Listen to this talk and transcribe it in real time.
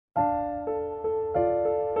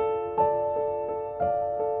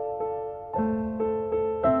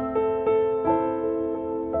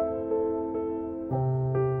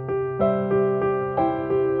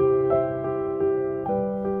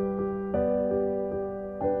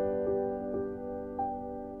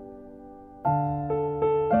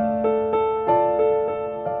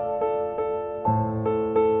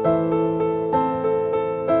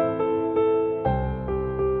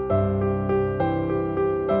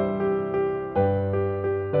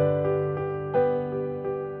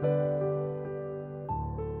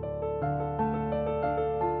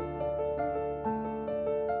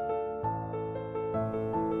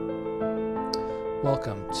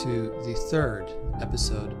to the third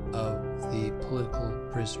episode of the Political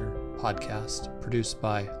Prisoner podcast produced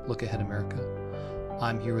by Look Ahead America.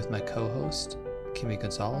 I'm here with my co-host, Kimmy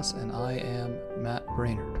Gonzalez, and I am Matt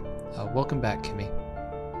Brainerd. Welcome back, Kimmy.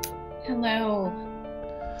 Hello.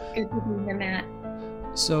 Good to be here, Matt.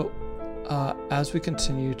 So, as we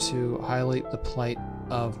continue to highlight the plight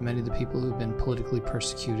of many of the people who've been politically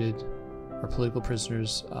persecuted or political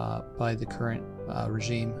prisoners by the current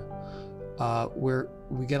regime,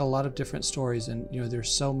 we get a lot of different stories, and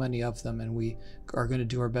there's so many of them, and we are going to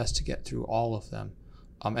do our best to get through all of them,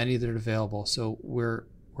 any that are available. So we're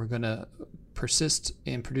going to persist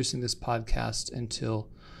in producing this podcast until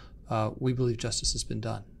we believe justice has been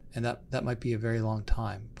done, and that might be a very long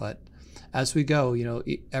time. But as we go,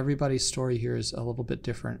 everybody's story here is a little bit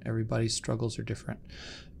different. Everybody's struggles are different,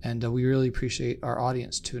 and we really appreciate our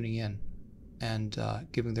audience tuning in and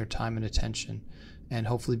giving their time and attention, and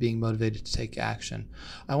hopefully being motivated to take action.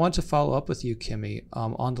 I want to follow up with you, Kimmy.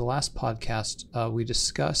 On the last podcast, we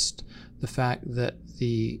discussed the fact that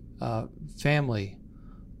the family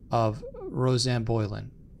of Roseanne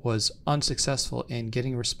Boylan was unsuccessful in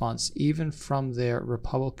getting a response even from their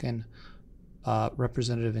Republican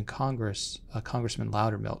representative in Congress, Congressman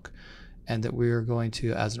Loudermilk, and that we are going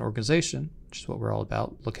to, as an organization, which is what we're all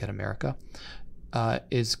about, Look Ahead America,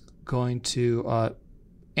 is going to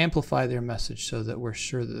amplify their message so that we're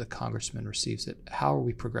sure that the congressman receives it. How are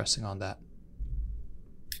we progressing on that?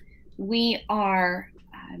 We are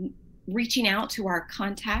reaching out to our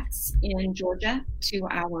contacts in Georgia, to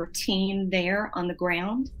our team there on the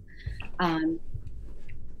ground,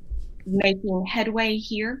 making headway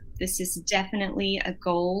here. This is definitely a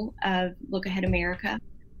goal of Look Ahead America,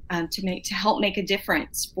 to help make a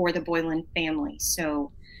difference for the Boylan family.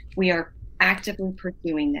 So we are actively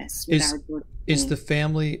pursuing this with our Georgia team. Is the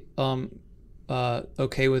family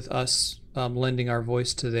okay with us lending our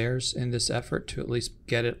voice to theirs in this effort to at least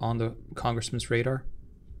get it on the congressman's radar?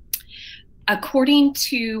 According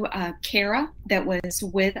to Kara, that was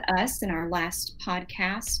with us in our last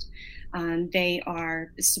podcast, they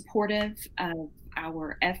are supportive of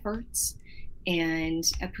our efforts and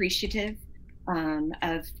appreciative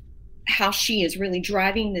of how she is really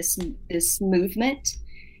driving this movement,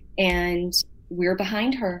 and we're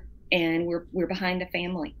behind her, and we're behind the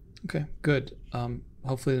family. Okay, good.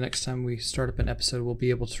 Hopefully the next time we start up an episode, we'll be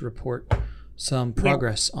able to report some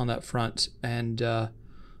progress on that front. And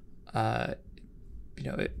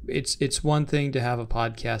it's one thing to have a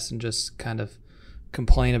podcast and just kind of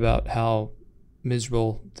complain about how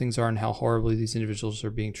miserable things are and how horribly these individuals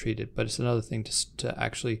are being treated, but it's another thing to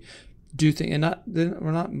actually do things. And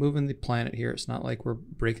we're not moving the planet here. It's not like we're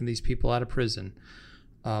breaking these people out of prison,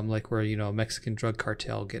 like we're a Mexican drug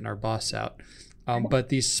cartel getting our boss out. But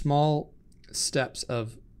these small steps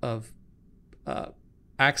of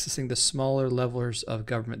accessing the smaller levels of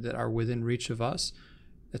government that are within reach of us,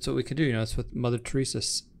 that's what we can do. That's what Mother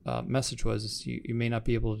Teresa's message was. Is you may not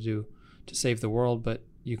be able to save the world, but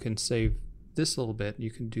you can save this little bit.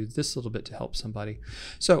 You can do this little bit to help somebody.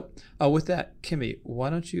 So with that, Kimmy, why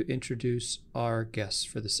don't you introduce our guests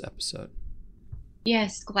for this episode?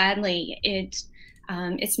 Yes, gladly. It's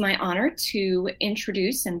my honor to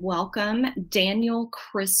introduce and welcome Daniel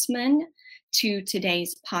Christmann to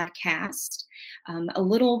today's podcast. A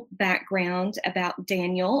little background about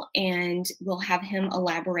Daniel, and we'll have him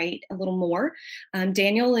elaborate a little more.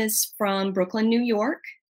 Daniel is from Brooklyn, New York.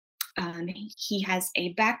 He has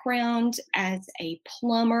a background as a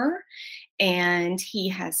plumber, and he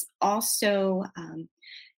has also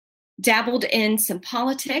dabbled in some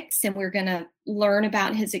politics, and we're going to learn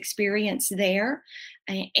about his experience there.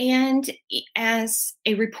 And as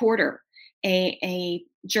a reporter, a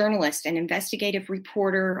journalist, an investigative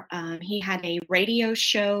reporter, he had a radio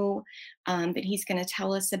show that he's going to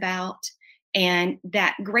tell us about, and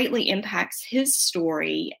that greatly impacts his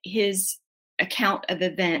story, his account of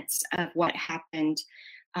events of what happened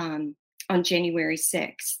on January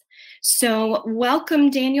 6th. So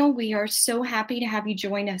welcome, Daniel. We are so happy to have you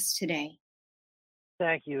join us today.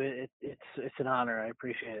 Thank you. It's an honor. I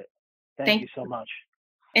appreciate it. Thank you so much.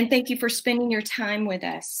 And thank you for spending your time with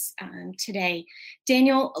us today.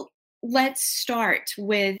 Daniel, let's start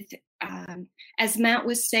with, as Matt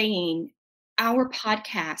was saying, our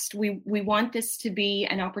podcast. We want this to be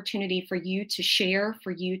an opportunity for you to share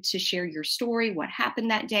your story, what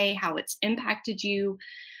happened that day, how it's impacted you,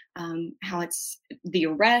 how it's the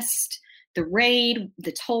arrest, the raid,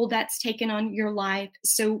 the toll that's taken on your life.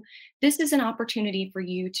 So this is an opportunity for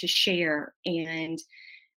you to share, and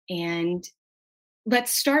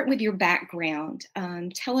let's start with your background.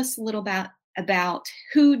 Tell us a little about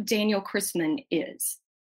who Daniel Christmann is.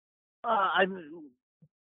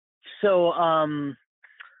 So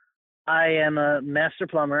I am a master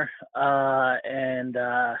plumber, and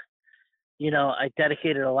I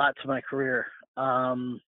dedicated a lot to my career.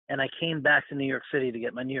 And I came back to New York City to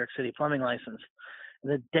get my New York City plumbing license.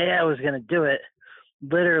 The day I was going to do it,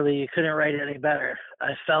 literally, you couldn't write it any better.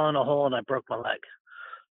 I fell in a hole and I broke my leg.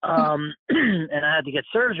 And I had to get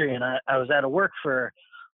surgery, and I was out of work for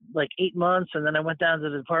like 8 months. And then I went down to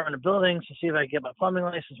the Department of Buildings to see if I could get my plumbing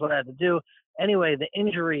license, what I had to do. Anyway, the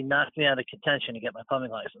injury knocked me out of contention to get my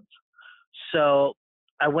plumbing license. So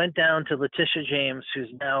I went down to Letitia James,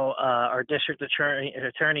 who's now our district attorney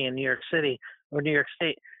in New York City or New York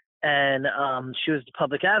State. And she was the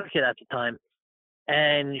public advocate at the time.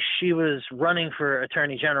 And she was running for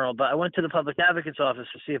attorney general. But I went to the public advocate's office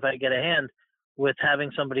to see if I could get a hand with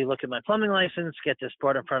having somebody look at my plumbing license, get this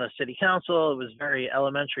brought in front of city council. It was very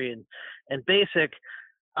elementary and basic.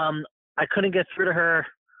 I couldn't get through to her.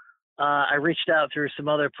 I reached out through some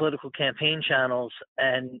other political campaign channels,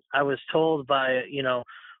 and I was told by,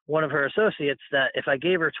 one of her associates that if I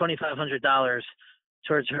gave her $2,500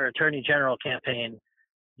 towards her attorney general campaign,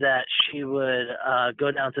 that she would go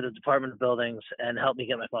down to the Department of Buildings and help me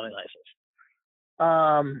get my plumbing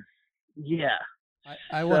license. Yeah.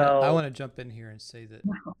 I want to jump in here and say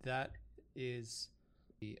that is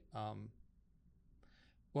the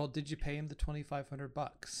well, did you pay him the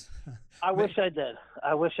 $2,500? I wish I did.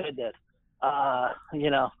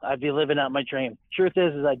 I'd be living out my dream. Truth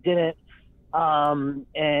is I didn't.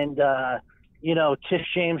 Tish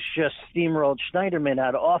James just steamrolled Schneiderman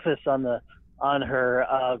out of office on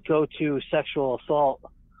her go-to sexual assault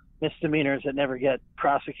misdemeanors that never get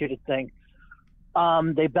prosecuted thing.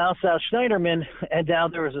 They bounced out Schneiderman, and now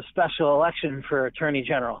there was a special election for attorney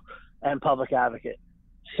general and public advocate.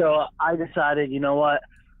 So I decided, you know what?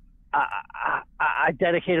 I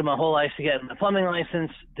dedicated my whole life to getting my plumbing license.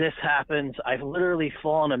 This happens. I've literally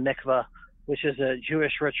fallen a mikveh, which is a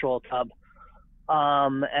Jewish ritual tub.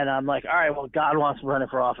 And I'm like, all right, well, God wants me running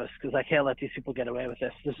for office because I can't let these people get away with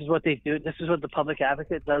this. This is what they do. This is what the public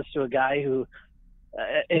advocate does to a guy who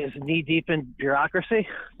is knee deep in bureaucracy.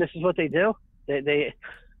 This is what they do. They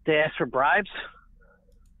ask for bribes.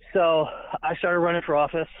 So I started running for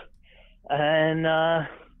office, and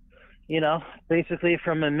basically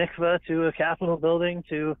from a mikveh to a Capitol building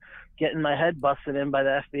to getting my head busted in by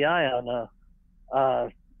the FBI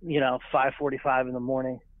on 5:45 in the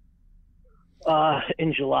morning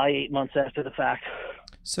in July, 8 months after the fact.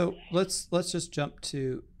 So let's just jump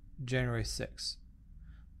to January 6th.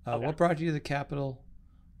 Okay. What brought you to the Capitol?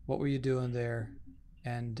 What were you doing there?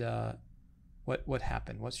 And what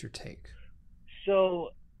happened? What's your take?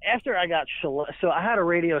 So after I got so I had a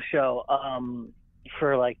radio show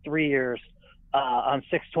for like 3 years on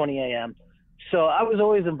 6:20 a.m. So I was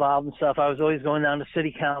always involved in stuff. I was always going down to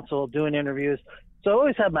city council, doing interviews. So I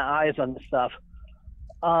always had my eyes on this stuff.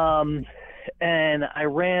 And I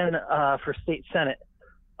ran for state senate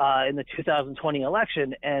in the 2020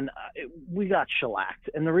 election, and we got shellacked.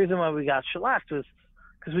 And the reason why we got shellacked was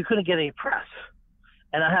because we couldn't get any press.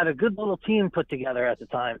 And I had a good little team put together at the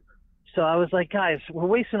time. So I was like, guys, we're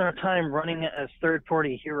wasting our time running as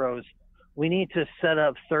third-party heroes. We need to set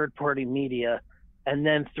up third-party media, and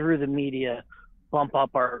then through the media, bump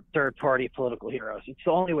up our third-party political heroes. It's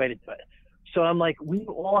the only way to do it. So I'm like, we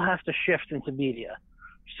all have to shift into media.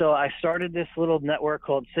 So I started this little network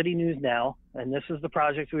called City News Now, and this is the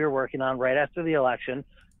project we were working on right after the election.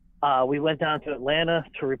 We went down to Atlanta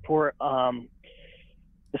to report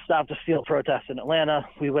the Stop the Steal protest in Atlanta.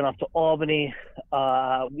 We went up to Albany.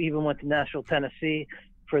 We even went to Nashville, Tennessee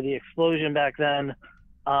for the explosion back then.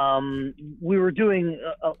 We were doing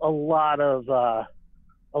a lot of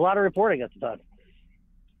reporting at the time.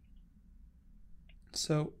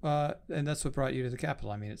 So, and that's what brought you to the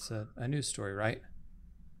Capitol. I mean, it's a news story, right?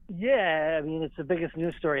 Yeah, I mean, it's the biggest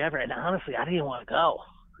news story ever. And honestly, I didn't want to go.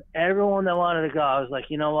 Everyone that wanted to go, I was like,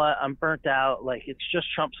 you know what? I'm burnt out. Like, it's just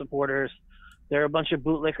Trump supporters. They're a bunch of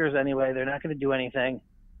bootlickers anyway. They're not going to do anything.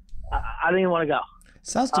 I didn't even want to go.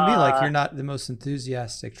 Sounds to me like you're not the most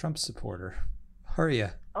enthusiastic Trump supporter. Are you?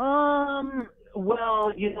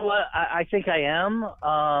 Well, you know what? I think I am.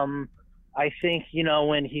 I think,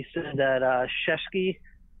 when he said that Shesky,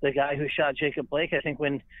 the guy who shot Jacob Blake, I think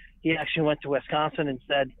when he actually went to Wisconsin and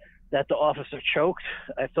said that the officer choked,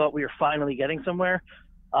 I thought we were finally getting somewhere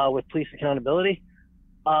with police accountability.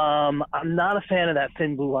 I'm not a fan of that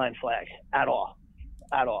thin blue line flag at all.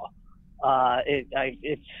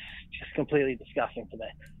 It's just completely disgusting to me.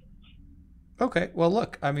 Okay. Well,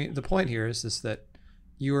 look, I mean, the point here is that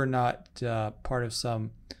you are not part of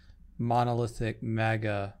some monolithic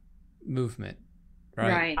MAGA movement,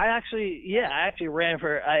 right? I actually ran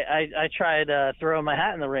for. I tried throwing my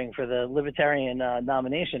hat in the ring for the Libertarian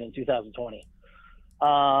nomination in 2020.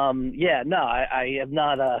 I am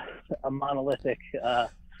not a monolithic,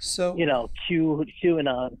 So,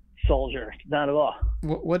 QAnon soldier, not at all.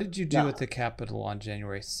 what did you do No. at the Capitol on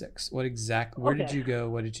January 6th? Where did you go?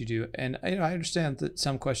 What did you do? And I understand that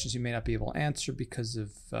some questions you may not be able to answer because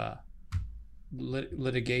of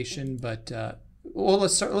litigation, but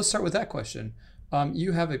let's start with that question.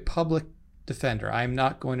 You have a public defender. I'm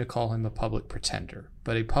not going to call him a public pretender,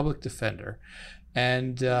 but a public defender.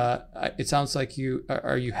 And it sounds like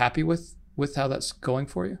are you happy with how that's going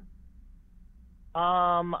for you?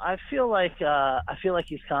 I feel like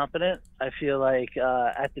he's competent. I feel like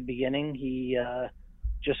at the beginning he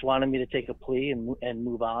just wanted me to take a plea and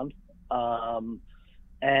move on.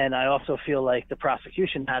 And I also feel like the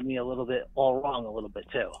prosecution had me all wrong a little bit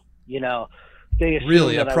too.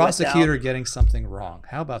 Really, a prosecutor getting something wrong?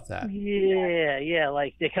 How about that? Yeah.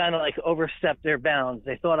 Like they kind of like overstepped their bounds.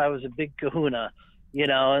 They thought I was a big kahuna,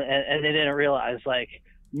 and they didn't realize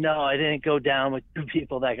no, I didn't go down with two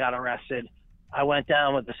people that got arrested. I went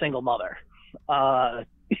down with a single mother.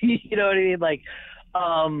 You know what I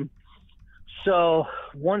mean? So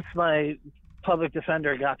once my public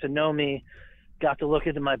defender got to know me, got to look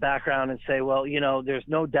into my background and say, well, there's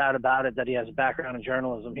no doubt about it that he has a background in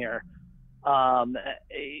journalism here.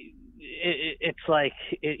 It's like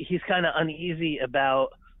he's kind of uneasy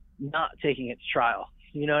about not taking it to trial.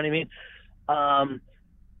 You know what I mean?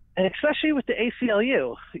 And especially with the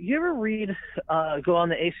ACLU, you ever go on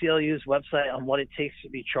the ACLU's website on what it takes to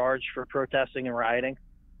be charged for protesting and rioting?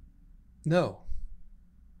 No.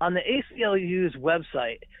 On the ACLU's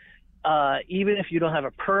website, even if you don't have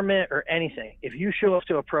a permit or anything, if you show up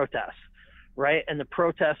to a protest, right, and the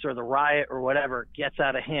protest or the riot or whatever gets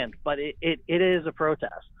out of hand, but it is a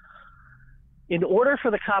protest. In order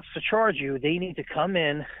for the cops to charge you, they need to come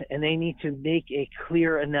in and they need to make a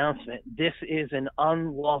clear announcement. This is an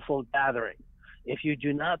unlawful gathering. If you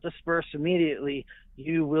do not disperse immediately,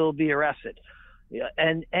 you will be arrested. Yeah,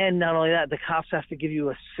 and not only that, the cops have to give you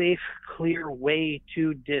a safe, clear way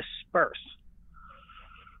to disperse.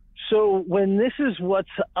 So when this is what's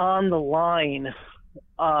on the line,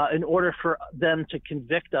 in order for them to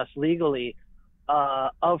convict us legally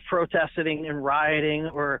of protesting and rioting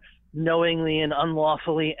or knowingly and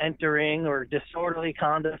unlawfully entering or disorderly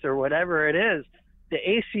conduct or whatever it is, the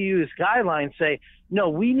ACU's guidelines say, no,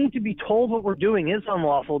 we need to be told what we're doing is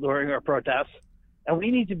unlawful during our protests, and we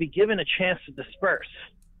need to be given a chance to disperse.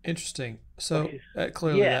 Interesting. So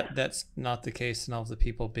clearly that's not the case in all of the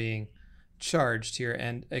people being charged here.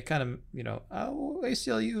 And it kind of,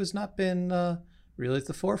 ACLU has not been really at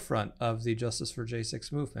the forefront of the Justice for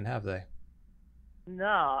J6 movement, have they?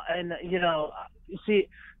 No. And, see,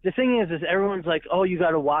 the thing is everyone's like, oh, you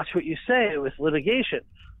got to watch what you say with litigation.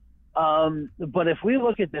 But if we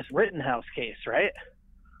look at this Rittenhouse case, right?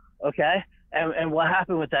 Okay. And what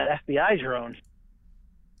happened with that FBI drone?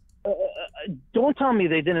 Don't tell me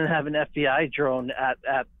they didn't have an FBI drone at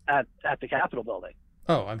the Capitol building.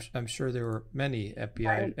 Oh, I'm sure there were many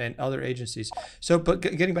FBI and other agencies. So, but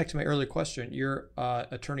getting back to my earlier question, your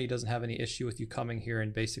attorney doesn't have any issue with you coming here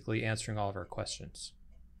and basically answering all of our questions.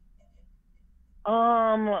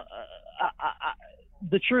 The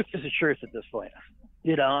truth is the truth at this point.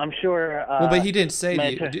 I'm sure. Well, but he didn't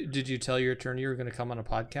say. Did you tell your attorney you were going to come on a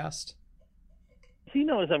podcast? He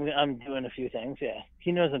knows I'm doing a few things. Yeah,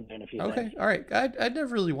 he knows I'm doing a few things. Okay, all right. I'd never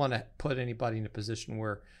really want to put anybody in a position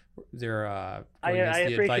where they're I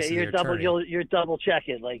appreciate you're double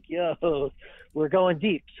checking. Like, yo, we're going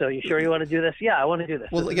deep. So you sure you want to do this? Yeah, I want to do this.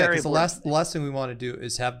 Well, yeah, because the last thing we want to do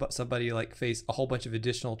is have somebody face a whole bunch of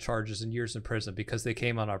additional charges and years in prison because they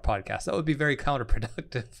came on our podcast. That would be very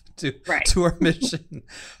counterproductive to our mission.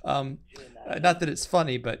 Not that it's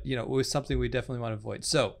funny, but it was something we definitely want to avoid.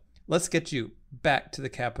 So let's get you back to the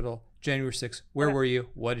Capitol, January 6th. Where were you?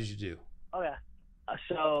 What did you do? Okay.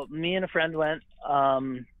 So me and a friend went,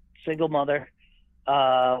 single mother.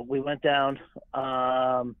 We went down,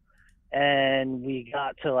 and we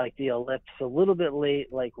got to the ellipse a little bit late,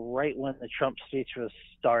 right when the Trump speech was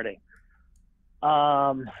starting. It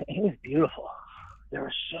was beautiful. There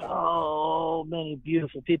were so many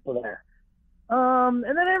beautiful people there. And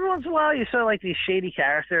then every once in a while you saw these shady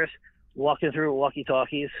characters walking through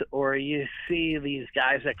walkie-talkies, or you see these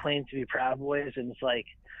guys that claim to be Proud Boys, and it's like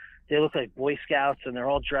they look like Boy Scouts and they're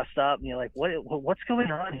all dressed up, and you're like, what's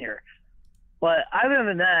going on here? But other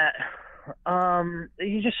than that,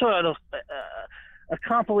 you just saw a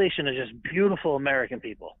compilation of just beautiful American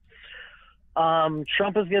people.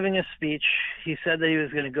 Trump was giving a speech. He said that he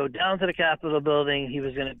was going to go down to the Capitol building. He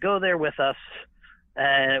was going to go there with us.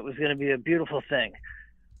 and it was going to be a beautiful thing.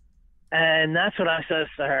 And that's what I said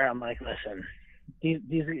to her. I'm like, listen,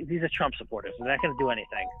 these are Trump supporters. They're not going to do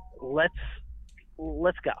anything.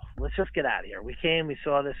 Let's go. Let's just get out of here. We came, we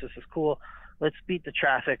saw this. This is cool. Let's beat the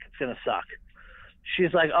traffic. It's going to suck.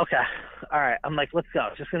 She's like, okay, all right. I'm like, let's go.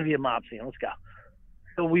 It's just going to be a mob scene. Let's go.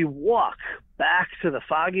 So we walk back to the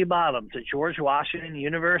Foggy Bottom, to George Washington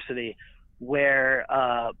University, where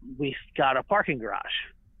we got a parking garage.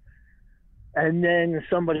 And then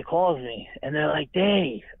somebody calls me, and they're like,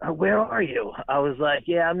 Danny, where are you? I was like,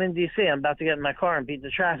 yeah, I'm in D.C. I'm about to get in my car and beat the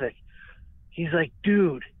traffic. He's like,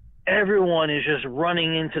 dude, everyone is just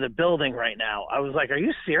running into the building right now. I was like, are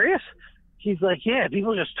you serious? He's like, yeah,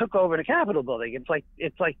 people just took over the Capitol building.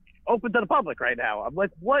 It's like open to the public right now. I'm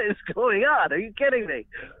like, what is going on? Are you kidding me?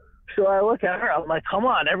 So I look at her. I'm like, come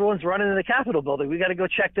on, everyone's running to the Capitol building. We got to go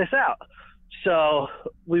check this out. So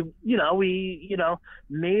we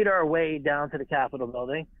made our way down to the Capitol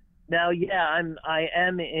building. Now, yeah, I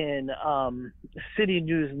am in City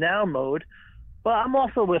News Now mode, but I'm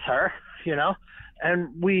also with her,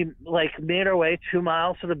 and we made our way 2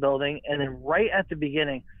 miles to the building, and then right at the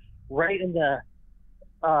beginning, right in the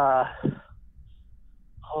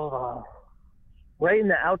right in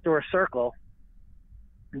the outdoor circle,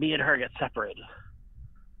 me and her get separated.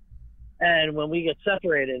 And when we get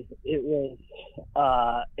separated, it was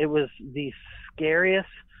the scariest,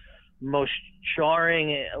 most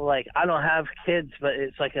jarring. Like, I don't have kids, but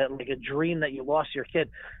it's like a dream that you lost your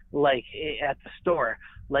kid, at the store.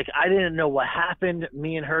 Like, I didn't know what happened.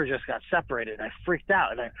 Me and her just got separated. I freaked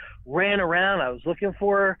out, and I ran around. I was looking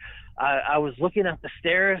for her. I was looking at the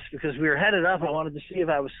stairs because we were headed up. I wanted to see if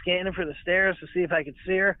I was scanning for the stairs to see if I could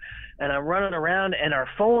see her. And I'm running around, and our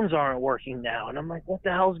phones aren't working now. And I'm like, what the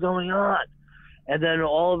hell's going on? And then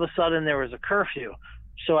all of a sudden there was a curfew.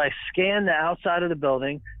 So I scanned the outside of the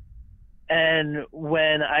building. And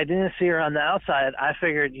when I didn't see her on the outside, I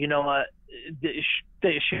figured, you know what,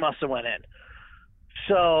 she must have went in.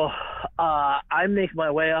 So I make my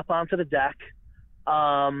way up onto the deck.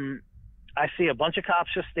 I see a bunch of cops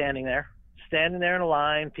just standing there in a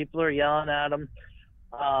line. People are yelling at them.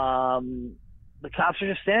 The cops are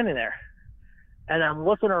just standing there. And I'm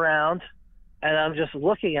looking around, and I'm just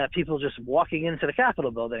looking at people just walking into the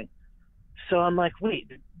Capitol building. So I'm like, wait,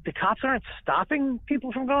 the cops aren't stopping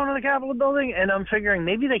people from going to the Capitol building? And I'm figuring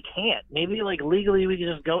maybe they can't. Maybe legally we can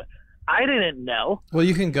just go. I didn't know. Well,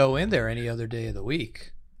 you can go in there any other day of the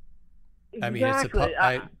week. Exactly.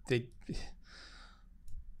 I mean,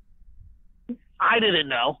 I didn't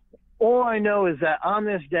know. All I know is that on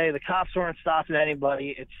this day, the cops weren't stopping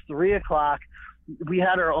anybody. It's 3:00. We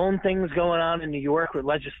had our own things going on in New York with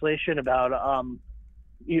legislation about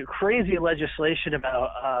crazy legislation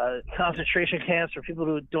about concentration camps for people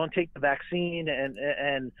who don't take the vaccine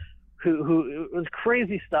and who it was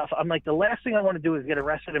crazy stuff. I'm like, the last thing I want to do is get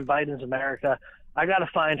arrested in Biden's America. I got to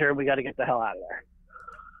find her. We got to get the hell out of there.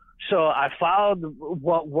 So I followed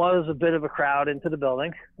what was a bit of a crowd into the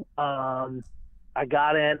building. I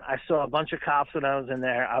got in. I saw a bunch of cops when I was in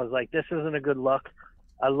there. I was like, this isn't a good look.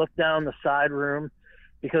 I looked down the side room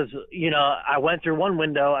because, I went through one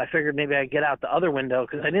window. I figured maybe I'd get out the other window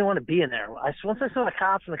because I didn't want to be in there. Once I saw the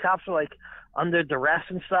cops, and the cops were under duress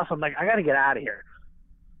and stuff, I'm like, I got to get out of here.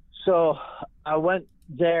 So I went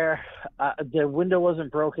there. The window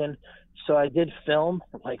wasn't broken. So I did film,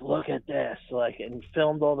 look at this, and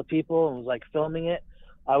filmed all the people and was filming it.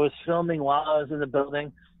 I was filming while I was in the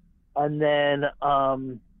building. And then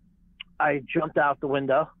I jumped out the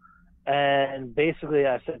window, and basically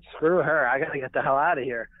I said, screw her, I got to get the hell out of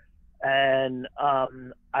here. And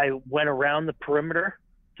I went around the perimeter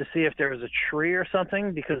to see if there was a tree or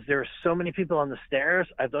something, because there were so many people on the stairs.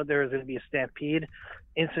 I thought there was going to be a stampede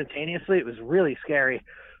instantaneously. It was really scary.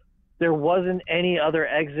 There wasn't any other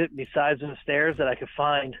exit besides the stairs that I could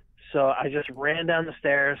find. So I just ran down the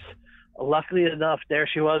stairs. Luckily enough, there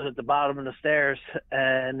she was at the bottom of the stairs,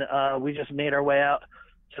 and we just made our way out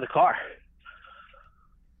to the car.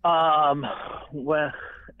 And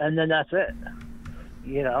then that's it,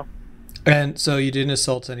 And so you didn't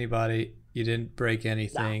assault anybody. You didn't break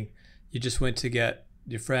anything. No. You just went to get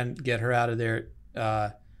your friend, get her out of there.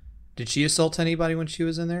 Did she assault anybody when she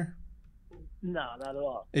was in there? No, not at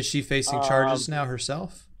all. Is she facing charges now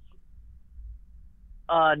herself?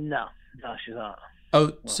 No, she's not.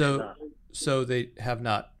 Oh, so they have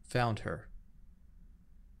not found her.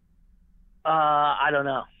 I don't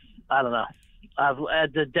know.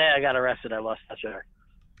 The day I got arrested, I lost touch of her.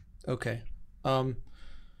 Okay. And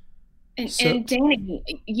Danny,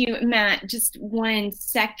 Matt, just 1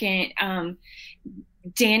 second.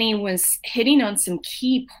 Danny was hitting on some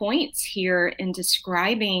key points here in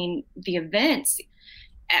describing the events.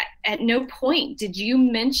 at no point did you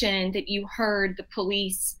mention that you heard the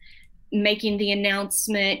police making the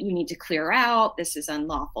announcement, you need to clear out, this is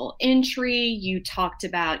unlawful entry. You talked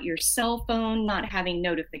about your cell phone not having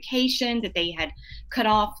notification, that they had cut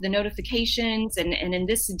off the notifications. And in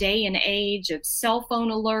this day and age of cell phone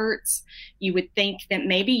alerts, you would think that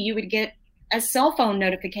maybe you would get a cell phone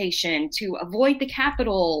notification to avoid the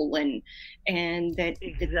Capitol, and that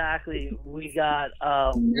exactly. We got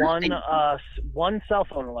one cell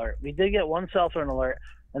phone alert. We did get one cell phone alert,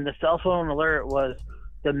 and the cell phone alert was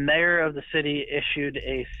the mayor of the city issued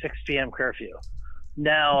a 6 p.m. curfew.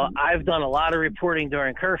 Now, I've done a lot of reporting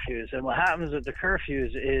during curfews, and what happens with the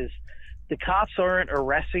curfews is the cops aren't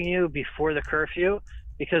arresting you before the curfew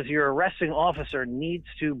because your arresting officer needs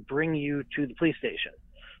to bring you to the police station.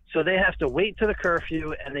 So they have to wait to the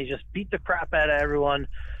curfew, and they just beat the crap out of everyone,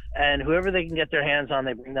 and whoever they can get their hands on,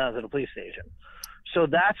 they bring down to the police station. So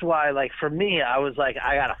that's why, like, for me, I was like,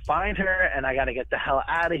 I got to find her, and I got to get the hell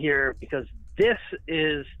out of here, because this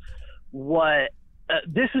is what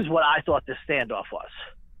I thought this standoff was,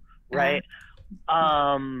 right?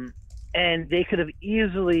 And they could have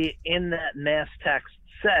easily, in that mass text,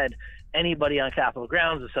 said anybody on Capitol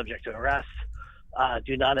grounds is subject to arrest.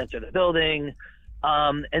 Do not enter the building.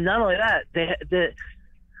 And not only that,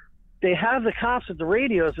 they have the cops at the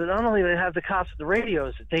radios, but not only do they have the cops at the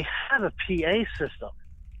radios, they have a PA system.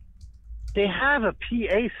 They have a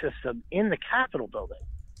PA system in the Capitol building.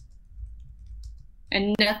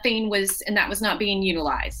 And that was not being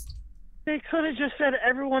utilized. They could have just said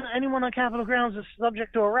anyone on Capitol grounds is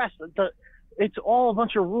subject to arrest. It's all a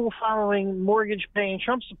bunch of rule-following, mortgage-paying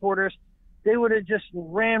Trump supporters. They would have just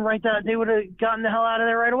ran right down. They would have gotten the hell out of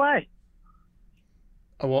there right away.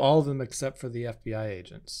 Well, all of them except for the FBI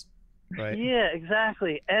agents, right? Yeah,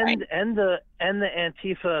 exactly. And the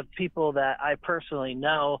Antifa people that I personally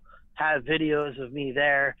know have videos of me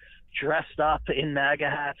there, dressed up in MAGA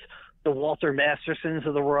hats. The Walter Mastersons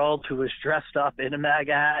of the world, who was dressed up in a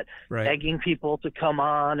MAGA hat, right, begging people to come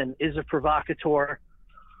on and is a provocateur.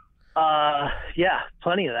 Yeah,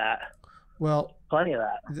 plenty of that. Well, plenty of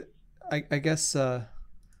that. I guess.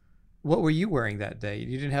 What were you wearing that day?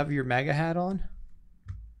 You didn't have your MAGA hat on?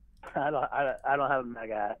 I don't have a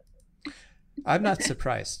MAGA hat. I'm not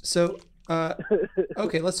surprised. So,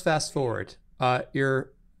 okay, let's fast forward.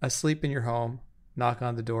 You're asleep in your home. Knock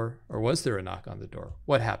on the door, or was there a knock on the door?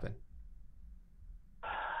 What happened?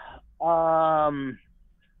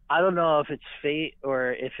 I don't know if it's fate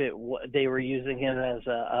or if they were using him as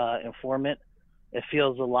a informant. It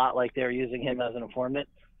feels a lot like they were using him as an informant.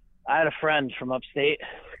 I had a friend from upstate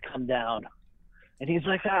come down, and he's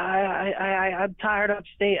like, I'm tired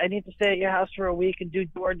upstate. I need to stay at your house for a week and do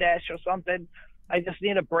DoorDash or something. I just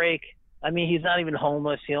need a break. I mean, he's not even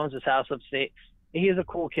homeless. He owns his house upstate. He's a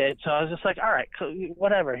cool kid. So I was just like, all right,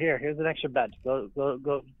 whatever. Here's an extra bed.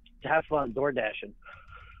 Go have fun DoorDashing.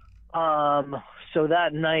 So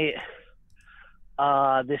that night,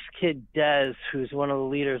 this kid, Dez, who's one of the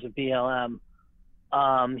leaders of BLM,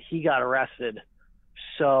 he got arrested.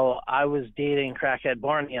 So I was dating Crackhead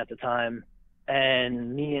Barney at the time,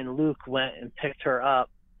 and me and Luke went and picked her up.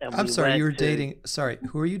 And I'm sorry, you were dating. Sorry,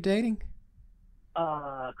 who are you dating?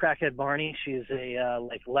 Crackhead Barney. She's a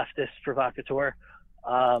like leftist provocateur.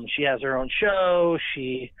 She has her own show.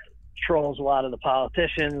 She trolls a lot of the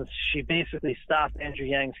politicians. She basically stopped Andrew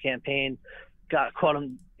Yang's campaign. Got caught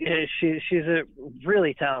him. She's a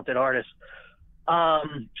really talented artist.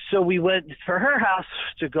 So we went for her house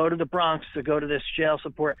to go to the Bronx to go to this jail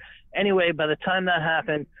support. Anyway, by the time that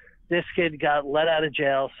happened, this kid got let out of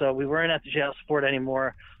jail, so we weren't at the jail support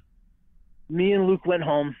anymore. Me and Luke went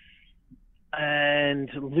home, and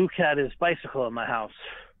Luke had his bicycle at my house.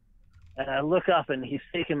 And I look up, and he's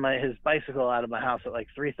taking his bicycle out of my house at like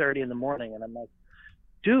 3:30 in the morning, and I'm like,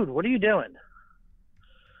 dude, what are you doing?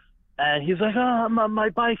 And he's like, oh, my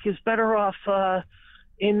bike is better off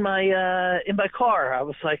in my car. I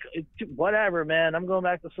was like, whatever, man, I'm going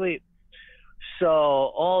back to sleep. So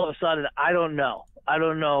all of a sudden, I don't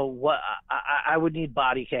know what I would need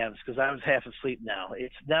body cams because I was half asleep now.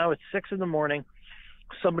 It's 6 in the morning.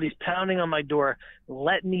 Somebody's pounding on my door.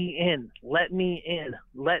 Let me in. Let me in.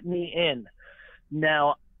 Let me in.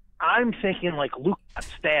 Now, I'm thinking like Luke got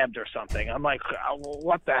stabbed or something. I'm like,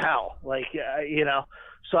 what the hell? Like,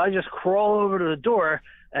 So I just crawl over to the door,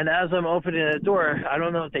 and as I'm opening the door, I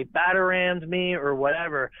don't know if they batter-rammed me or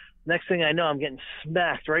whatever. Next thing I know, I'm getting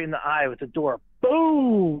smacked right in the eye with the door.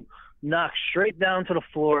 Boom! Knocked straight down to the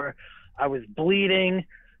floor. I was bleeding.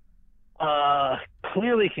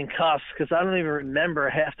 Clearly concussed because I don't even remember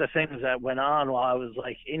half the things that went on while I was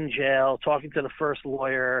like in jail, talking to the first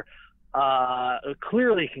lawyer.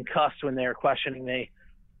 Clearly concussed when they were questioning me.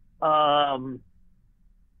 Yeah.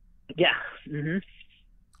 Mm-hmm.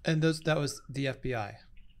 And that was the FBI.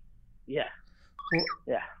 Yeah. Well,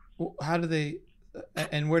 yeah. Well, how do they,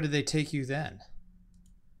 and where did they take you then?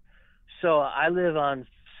 So I live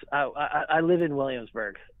I live in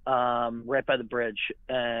Williamsburg, right by the bridge,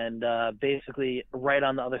 and basically right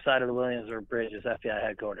on the other side of the Williamsburg Bridge is FBI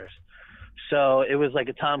headquarters. So it was like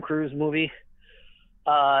a Tom Cruise movie.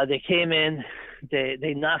 They came in,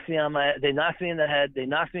 they knocked me in the head, they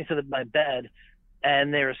knocked me to my bed,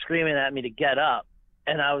 and they were screaming at me to get up.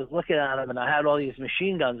 And I was looking at them, and I had all these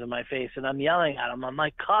machine guns in my face, and I'm yelling at them. I'm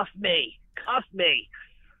like, cuff me.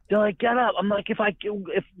 They're like, get up. I'm like,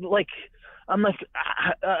 I'm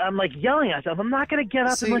like yelling at them. I'm not going to get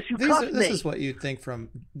up unless you cuff me. This is what you'd think from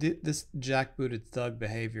this jackbooted thug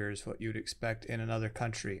behavior is what you'd expect in another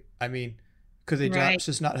country. I mean, could they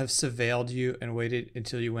just not have surveilled you and waited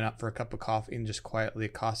until you went out for a cup of coffee and just quietly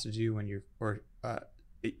accosted you when you or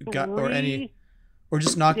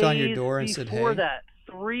just knocked on your door and said, hey?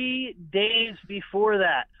 3 days before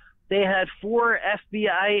that, they had 4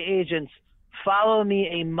 FBI agents follow me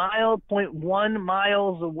 1.1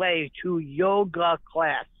 miles away to yoga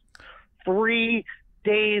class. 3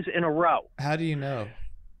 days in a row. How do you know?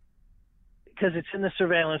 Because it's in the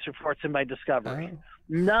surveillance reports in my discovery. Oh.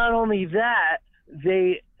 Not only that,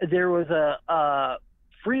 there was a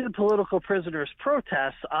Free the Political Prisoners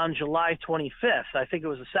protest on July 25th. I think it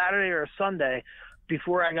was a Saturday or a Sunday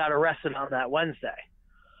before I got arrested on that Wednesday.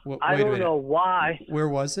 I don't know why. Where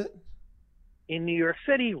was it? In New York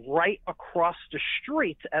City, right across the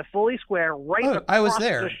street at Foley Square. I was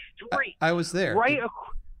there. The street. I was there.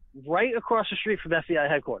 Right across the street from FBI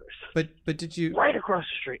headquarters. But did you? Right across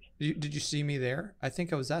the street. Did you see me there? I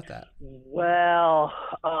think I was at that. Well,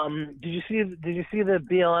 did you see the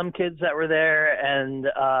BLM kids that were there and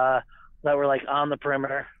that were like on the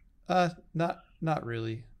perimeter? Not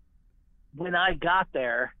really. When I got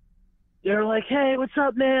there, they were like, "Hey, what's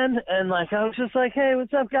up, man?" And like I was just like, "Hey,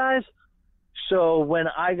 what's up, guys?" So when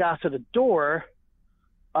I got to the door,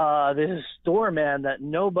 this doorman that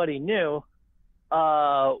nobody knew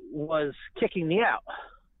was kicking me out.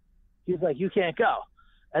 He's like, "You can't go."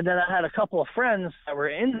 And then I had a couple of friends that were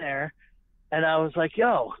in there, and I was like,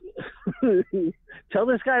 "Yo, tell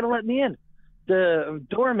this guy to let me in." The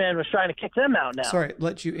doorman was trying to kick them out now. Sorry,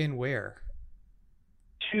 let you in where?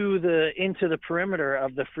 Into the perimeter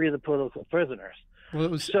of the Free the Political Prisoners. Well,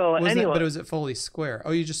 it was anyway, but it was at Foley Square.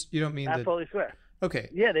 Oh, you don't mean at Foley Square. Okay.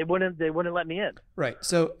 Yeah, they wouldn't let me in. Right.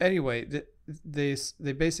 So anyway, they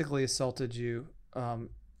basically assaulted you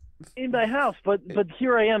in my house, but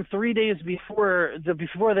here I am 3 days before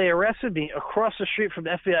they arrested me across the street from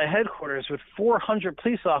FBI headquarters with 400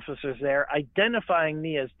 police officers there identifying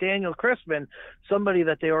me as Daniel Christmann, somebody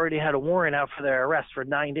that they already had a warrant out for their arrest for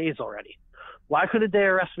 9 days already. Why couldn't they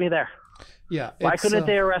arrest me there? Yeah. Why couldn't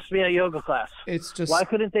they arrest me at yoga class? It's just. Why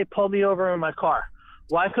couldn't they pull me over in my car?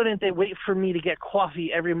 Why couldn't they wait for me to get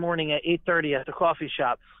coffee every morning at 8:30 at the coffee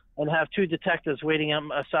shop and have 2 detectives waiting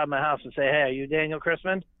outside my house and say, "Hey, are you Daniel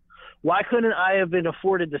Christmann?" Why couldn't I have been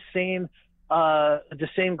afforded the same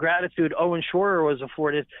gratitude Owen Schroyer was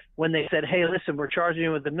afforded when they said, "Hey, listen, we're charging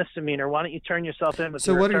you with a misdemeanor. Why don't you turn yourself in with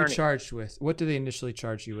your attorney?" So what are you charged with? What did they initially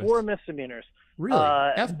charge you with? 4 misdemeanors. Really?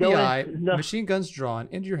 FBI, machine guns drawn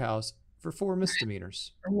into your house for 4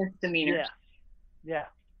 misdemeanors. Misdemeanors. Yeah.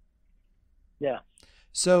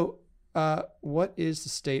 So what is the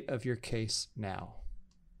state of your case now?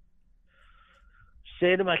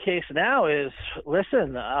 State of my case now is,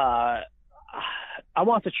 listen, I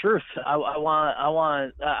want the truth. I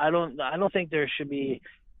don't think there should be.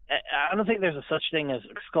 I don't think there's a such thing as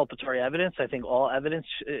exculpatory evidence. I think all evidence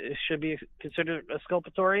should be considered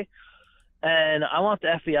exculpatory. And I want the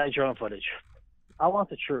FBI drone footage. I want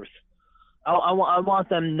the truth. I want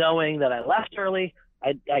them knowing that I left early.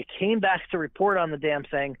 I came back to report on the damn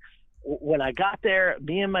thing. When I got there,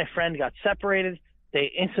 me and my friend got separated.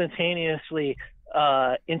 They instantaneously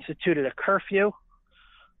instituted a curfew.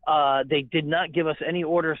 They did not give us any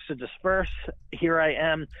orders to disperse. Here I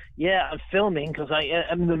am. Yeah, I'm filming because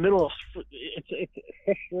I'm in the middle of it's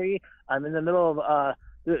history. I'm in the middle of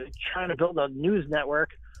trying to build a news network.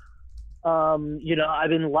 I've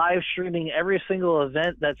been live streaming every single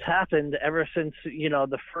event that's happened ever since,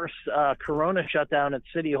 the first Corona shutdown at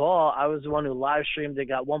City Hall. I was the one who live streamed. It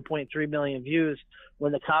got 1.3 million views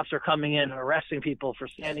when the cops are coming in and arresting people for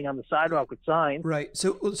standing on the sidewalk with signs. Right.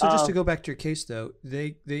 So just to go back to your case, though,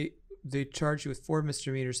 they charged you with 4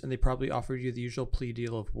 misdemeanors, and they probably offered you the usual plea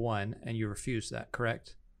deal of 1, and you refused that,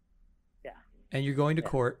 correct? Yeah. And you're going to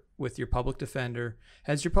court with your public defender.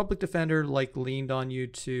 Has your public defender leaned on you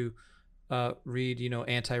to read,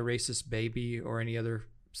 anti-racist baby or any other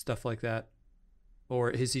stuff like that, or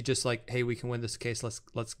is he just like, hey, we can win this case,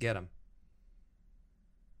 let's get him?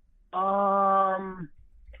 I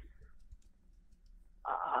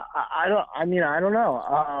don't. I mean, I don't know.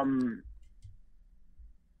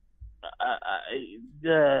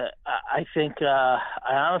 I think. I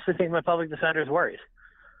honestly think my public defender is worried.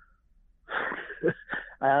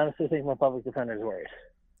 I honestly think my public defender is worried.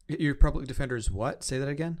 Your public defender is what? Say that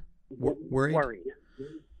again. Worried. Worried.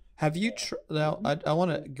 Have you now? I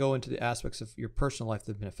want to go into the aspects of your personal life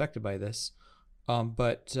that have been affected by this.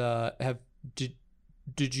 But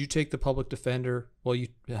did you take the public defender? Well,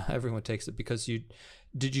 everyone takes it because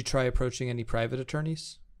did you try approaching any private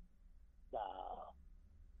attorneys?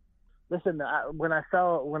 Listen, when I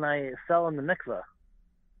fell in the mikveh,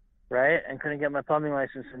 right, and couldn't get my plumbing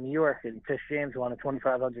license in New York, and Tish James wanted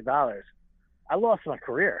 $2,500, I lost my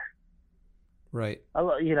career. Right.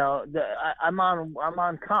 I'm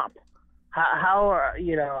on comp. How are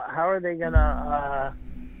they gonna?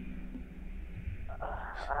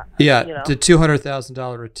 The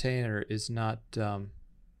 $200,000 retainer is not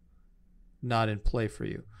in play for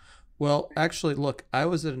you. Well, actually, look, I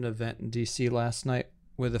was at an event in D.C. last night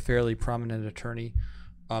with a fairly prominent attorney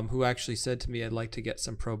who actually said to me, I'd like to get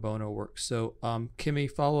some pro bono work. So, Kimmy,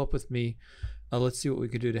 follow up with me. Let's see what we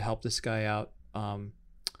could do to help this guy out.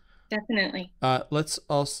 Definitely. Let's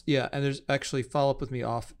also, and there's actually follow up with me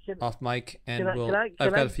off mic, and I've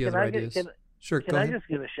got a few other ideas. Sure. Can I just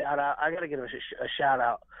give a shout out? I got to give a shout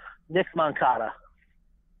out. Nick Moncada,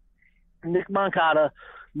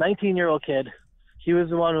 19-year-old kid. He was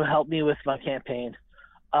the one who helped me with my campaign.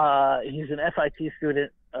 He's an FIT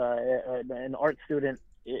student, an art student.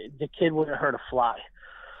 The kid wouldn't hurt a fly.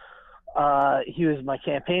 He was my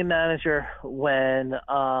campaign manager when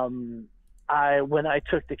I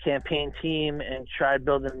took the campaign team and tried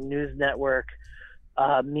building a news network.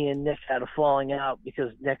 Me and Nick had a falling out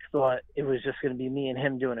because Nick thought it was just going to be me and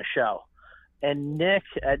him doing a show. And Nick,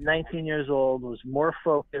 at 19 years old, was more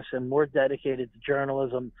focused and more dedicated to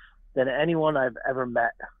journalism than anyone I've ever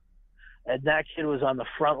met. And that kid was on the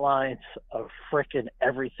front lines of frickin'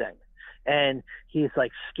 everything. And he's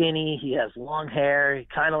like skinny. He has long hair.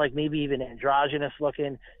 Kind of like maybe even androgynous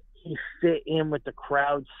looking. He fit in with the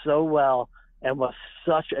crowd so well and was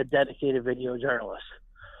such a dedicated video journalist.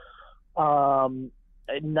 A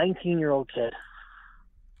 19-year-old kid.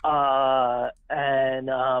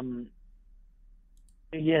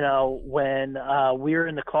 When we were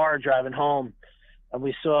in the car driving home and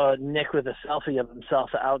we saw Nick with a selfie of himself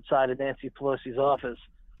outside of Nancy Pelosi's office,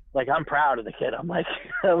 like, I'm proud of the kid. I'm like,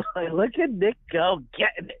 look at Nick go,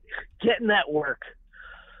 getting that work.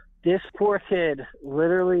 This poor kid,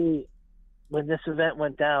 literally, when this event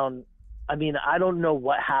went down, I mean, I don't know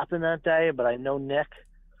what happened that day, but I know Nick.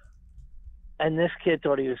 And this kid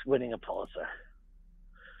thought he was winning a Pulitzer.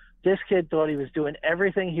 This kid thought he was doing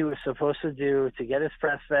everything he was supposed to do to get his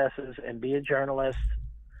press passes and be a journalist.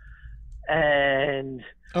 And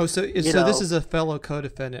this is a fellow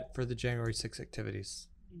co-defendant for the January 6th activities.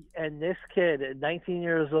 And this kid at 19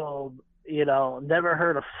 years old, never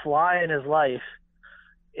heard a fly in his life,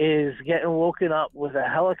 is getting woken up with a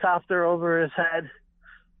helicopter over his head.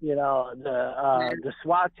 The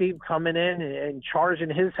SWAT team coming in and charging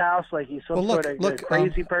his house like he's some sort of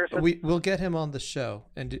crazy person. We'll get him on the show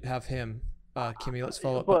and have him, Kimmy. Let's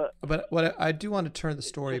follow up. But what I do want to turn the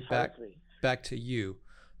story back to you.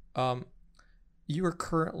 You are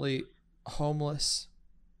currently homeless.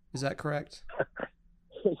 Is that correct?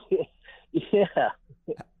 Yeah.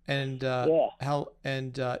 And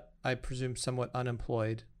I presume somewhat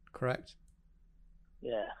unemployed, correct?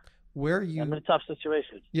 Yeah. Where are you? I'm in a tough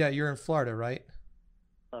situation. Yeah, you're in Florida, right?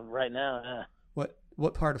 Right now, yeah.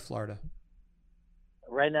 What part of Florida?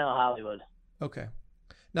 Right now, Hollywood. Okay.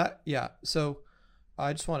 So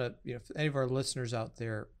I just want to, if any of our listeners out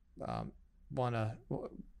there want to,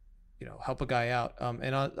 help a guy out.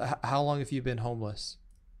 How long have you been homeless?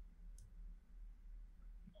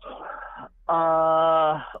 Well,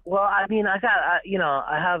 I mean, I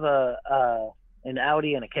have an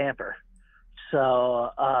Audi and a camper.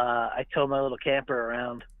 So I tow my little camper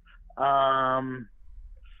around. So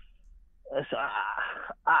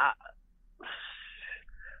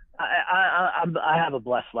I have a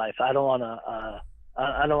blessed life. I don't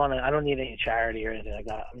need any charity or anything like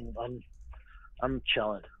that. I'm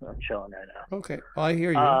chilling. I'm chilling right now. Okay, I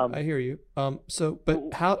hear you.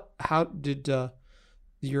 But how did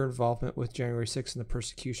your involvement with January 6th and the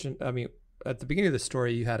persecution? I mean, at the beginning of the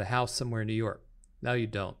story, you had a house somewhere in New York. Now you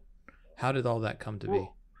don't. How did all that come to be?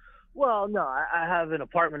 Well, no, I have an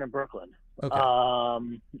apartment in Brooklyn. Okay.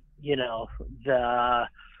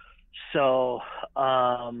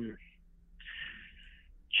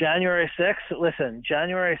 January 6th. Listen,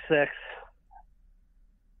 January 6th.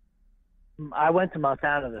 I went to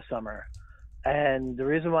Montana this summer, and the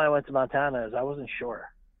reason why I went to Montana is I wasn't sure,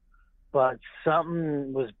 but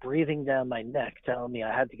something was breathing down my neck telling me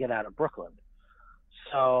I had to get out of Brooklyn.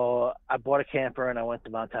 So I bought a camper and I went to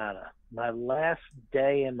Montana. My last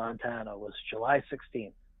day in Montana was July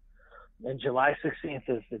 16th. And July 16th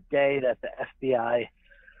is the day that the FBI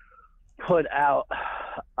put out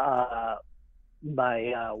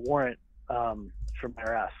my warrant for my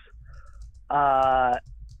arrest.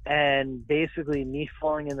 And basically me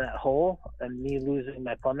falling in that hole and me losing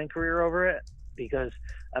my plumbing career over it because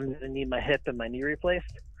I'm going to need my hip and my knee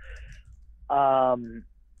replaced.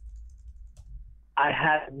 I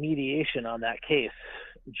had mediation on that case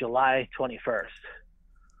July 21st.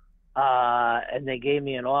 And they gave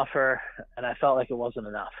me an offer and I felt like it wasn't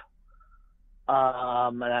enough.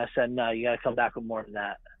 And I said, no, you got to come back with more than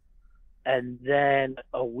that. And then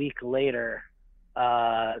a week later,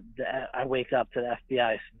 I wake up to the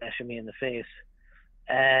FBI smashing me in the face.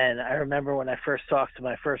 And I remember when I first talked to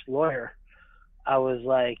my first lawyer, I was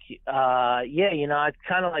like, yeah, you know, I'd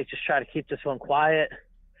kind of like just try to keep this one quiet.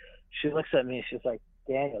 She looks at me, she's like,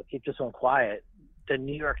 Daniel, keep this one quiet. The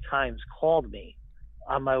New York Times called me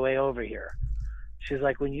on my way over here. She's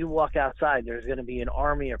like, when you walk outside, there's going to be an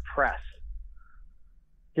army of press.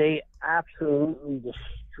 They absolutely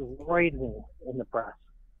destroyed me in the press.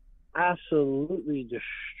 Absolutely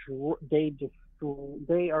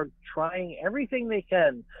they are trying everything they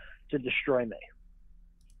can to destroy me.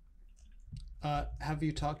 Have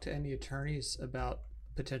you talked to any attorneys about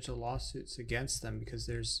potential lawsuits against them? Because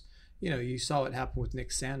there's, you know, you saw what happened with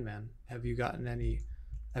Nick Sandmann. Have you given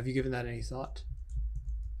that any thought?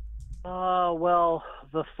 Well,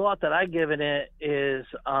 the thought that I've given it is,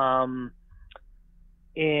 on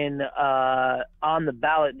the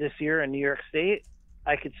ballot this year in New York State,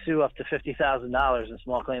 I could sue up to $50,000 in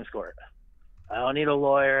small claims court. I don't need a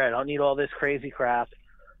lawyer. I don't need all this crazy crap.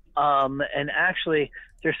 And actually,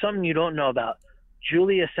 there's something you don't know about.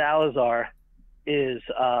 Julia Salazar is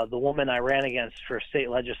the woman I ran against for state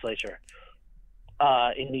legislature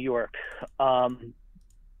in New York. And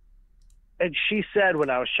she said when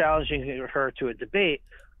I was challenging her to a debate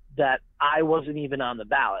that I wasn't even on the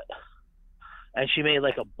ballot. And she made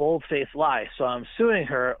like a bold-faced lie. So I'm suing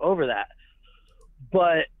her over that.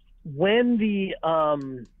 But when the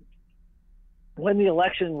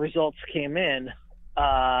election results came in,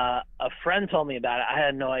 a friend told me about it. I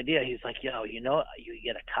had no idea. He's like, yo, you know, you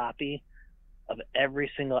get a copy of every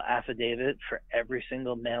single affidavit for every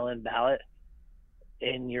single mail-in ballot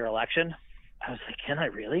in your election. I was like, can I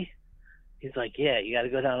really? He's like, yeah, you got to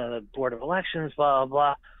go down to the Board of Elections, blah, blah,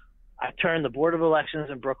 blah. I turned the Board of Elections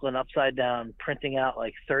in Brooklyn upside down, printing out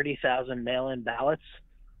like 30,000 mail-in ballots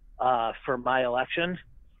for my election.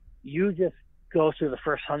 You just go through the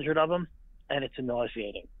first 100 of them, and it's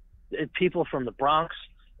nauseating. People from the Bronx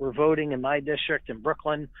were voting in my district in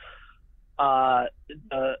Brooklyn.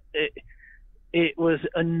 It was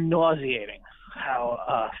nauseating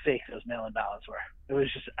how fake those mail-in ballots were. It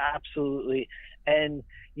was just absolutely. And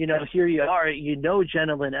you know, here you are. You know,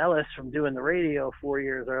 Jenna Lynn Ellis from doing the radio 4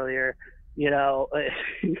 years earlier. You know,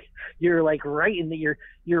 you're like right in the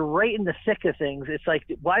you're right in the thick of things. It's like,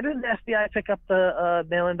 why didn't the FBI pick up the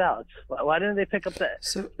mail-in ballots? Why didn't they pick up the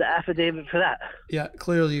affidavit for that? Yeah,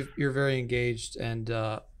 clearly you're very engaged and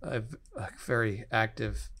a very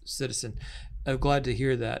active citizen. I'm glad to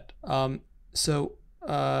hear that. So,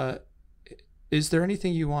 is there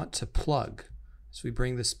anything you want to plug as we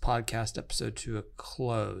bring this podcast episode to a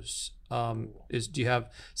close? Do you have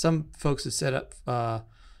some folks that set up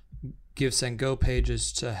Give Send Go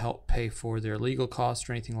pages to help pay for their legal costs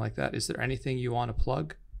or anything like that? Is there anything you want to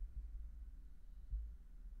plug?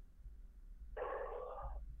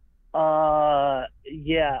 Yeah.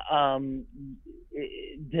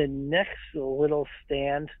 The next little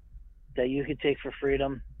stand that you could take for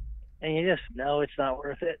freedom, and you just know it's not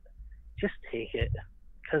worth it, just take it,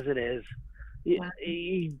 because it is. Wow.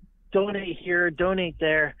 You donate here, donate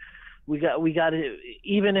there. We got to,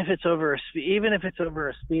 even if it's over a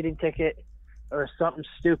speeding ticket or something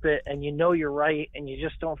stupid, and you know you're right, and you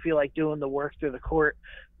just don't feel like doing the work through the court.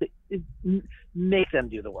 Make them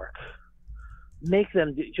do the work. Make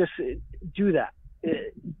them do that.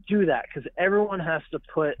 Do that, because everyone has to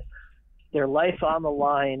put their life on the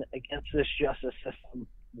line against this justice system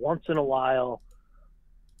once in a while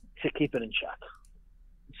to keep it in check.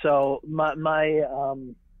 So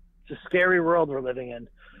it's a scary world we're living in,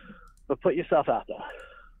 but put yourself out there.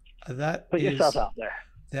 Yourself out there.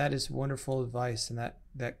 That is wonderful advice, and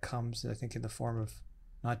that comes, I think, in the form of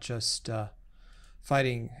not just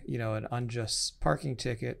fighting, an unjust parking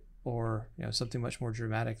ticket or, something much more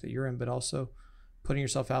dramatic that you're in, but also putting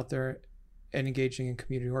yourself out there and engaging in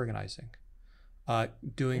community organizing,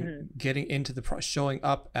 getting into showing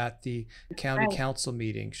up at the county council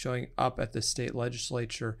meeting, showing up at the state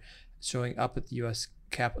legislature, showing up at the U.S.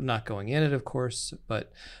 Capitol, not going in it, of course,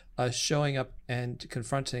 but showing up and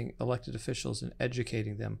confronting elected officials and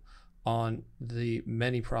educating them on the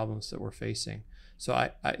many problems that we're facing. So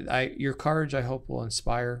your courage, I hope, will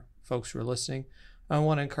inspire folks who are listening. I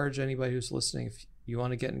want to encourage anybody who's listening, if you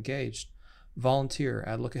want to get engaged, volunteer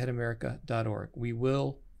at lookaheadamerica.org. We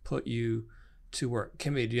will put you to work.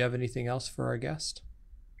 Kimmy, do you have anything else for our guest?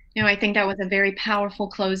 No, I think that was a very powerful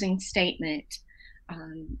closing statement.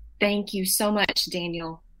 Thank you so much,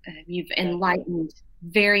 Daniel. You've enlightened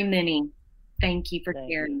very many. Thank you for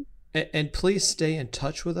sharing. And please stay in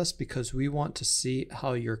touch with us, because we want to see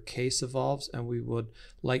how your case evolves, and we would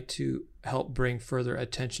like to help bring further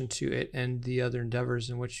attention to it and the other endeavors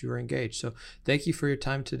in which you are engaged. So thank you for your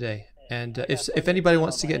time today. And if anybody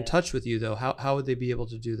wants to get in touch with you, though, how would they be able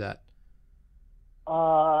to do that?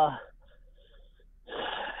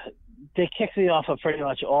 They kicked me off of pretty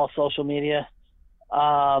much all social media.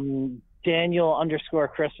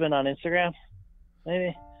 Daniel_Christmann on Instagram,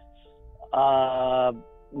 maybe.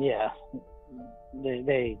 Yeah,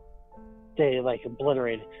 they like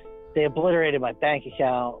obliterated. They obliterated my bank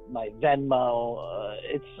account, my Venmo.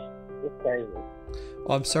 It's crazy.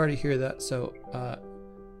 Well, I'm sorry to hear that. So,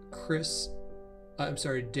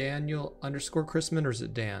 Daniel_Christmann, or is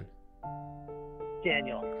it Dan?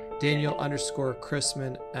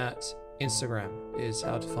 Daniel_Christmann at Instagram is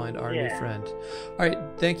how to find our new friend. All right.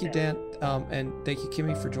 Thank you, Dan. And thank you,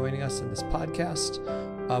 Kimmy, for joining us in this podcast.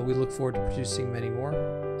 We look forward to producing many more.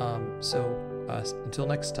 So until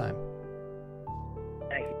next time.